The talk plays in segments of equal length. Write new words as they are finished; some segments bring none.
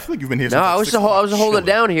I feel like you've been here. No, I was holding it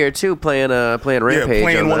down here too, playing Rampage. Yeah,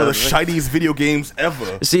 playing one of the shiniest video games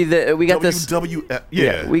ever. See, we got this.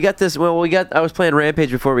 Yeah, we got this. Well, I was playing Rampage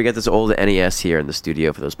before. We got this old NES here in the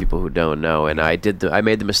studio for those people who don't know. And I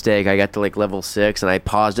made the mistake. I got to like level 6, and I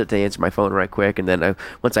paused it to answer my phone right quick. And then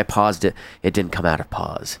once I paused it, it didn't come out of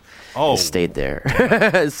pause. Oh, it stayed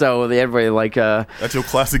there. So everybody like. That's your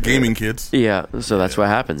classic gaming, kids. Yeah, so that's what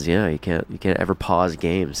happens. Yeah, you can't ever pause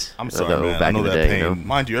games. I'm sorry, man. Back I know in the that day, pain. you know?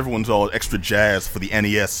 Mind you, everyone's all extra jazzed for the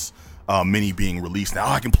NES mini being released. Now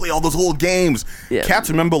I can play all those old games. Yeah. Cats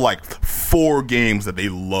remember like 4 games that they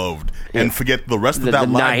loved, and forget the rest of that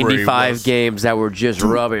library. 95 games that were just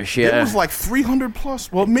rubbish. Yeah, it was like 300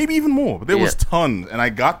 plus. Well, maybe even more. But there was tons, and I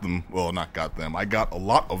got them. Well, not got them. I got a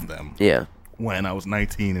lot of them. Yeah, when I was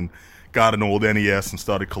 19 and got an old NES and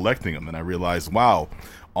started collecting them, and I realized, wow,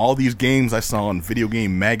 all these games I saw in video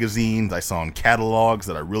game magazines, I saw in catalogs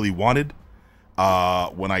that I really wanted.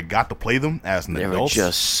 When I got to play them as an adult, they were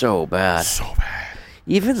just so bad. So bad.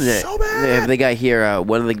 Even the guy here,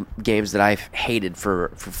 one of the games that I've hated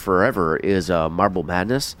for forever is Marble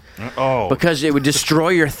Madness. Oh, because it would destroy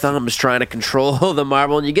your thumbs trying to control the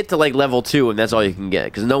marble, and you get to like level 2, and that's all you can get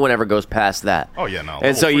because no one ever goes past that. Oh yeah, no.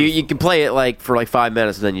 And so you can play it like for like 5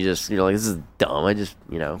 minutes, and then you're like, this is dumb. I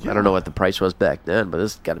don't know what the price was back then, but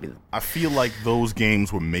this got to be. I feel like those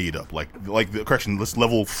games were made up. Like correction, this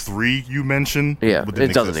level 3 you mentioned. Yeah,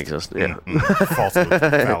 it doesn't exist. Yeah, falsehood,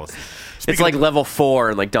 fallacy. It's like level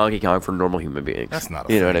 4 in like Donkey Kong for normal human beings. That's not.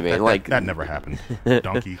 You know what I mean? That never happened.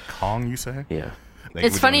 Donkey Kong, you say? Yeah.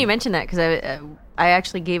 It's funny you mentioned that because I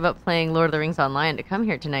actually gave up playing Lord of the Rings Online to come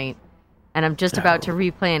here tonight, and I'm just about to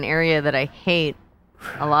replay an area that I hate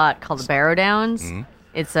a lot called the Barrow Downs. Mm-hmm.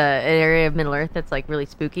 It's an area of Middle Earth that's like really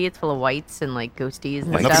spooky. It's full of whites and like ghosties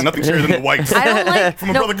and stuff. Nothing scarier than the whites. I don't like from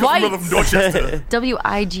a brother from Dorchester.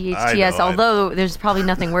 WIGHTS. Although there's probably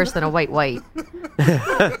nothing worse than a white.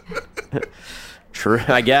 True,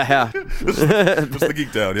 I guess. Yeah. Just the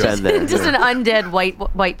geek down. Yeah. Just an undead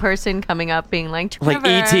white person coming up, being like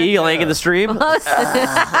E.T. laying in the stream.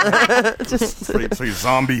 Just straight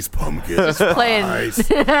zombies, pumpkin spice,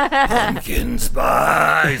 pumpkin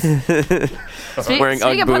spice. Wearing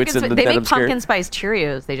Ugg boots and they make pumpkin spice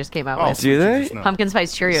Cheerios. They just came out with. Do they? Pumpkin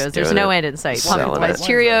spice Cheerios. There's no end in sight. Pumpkin spice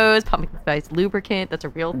Cheerios, pumpkin spice lubricant. That's a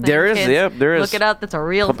real thing. There is. Kids. Yep, there is. Look it up. That's a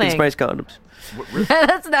real pumpkin thing. Pumpkin spice condoms.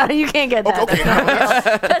 That's not. You can't get that.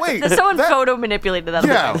 Okay, wait. Someone photo manipulated that.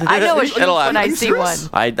 Yeah, I know a sheep when I see one.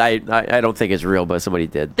 I don't think it's real, but somebody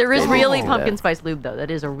did. There is really pumpkin spice lube though. That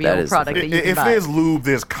is a real product that you can buy. If there's lube,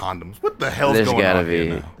 there's condoms. What the hell's going on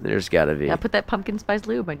here? There's gotta be. Yeah, put that pumpkin spice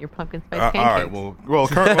lube on your pumpkin spice All pancakes. right. Well,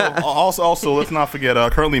 also, let's not forget.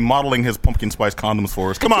 Currently modeling his pumpkin spice condoms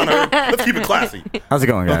for us. Come on, Herb. Let's keep it classy. How's it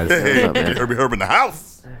going, guys? Hey, Herbie Herb in the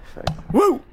house. Woo.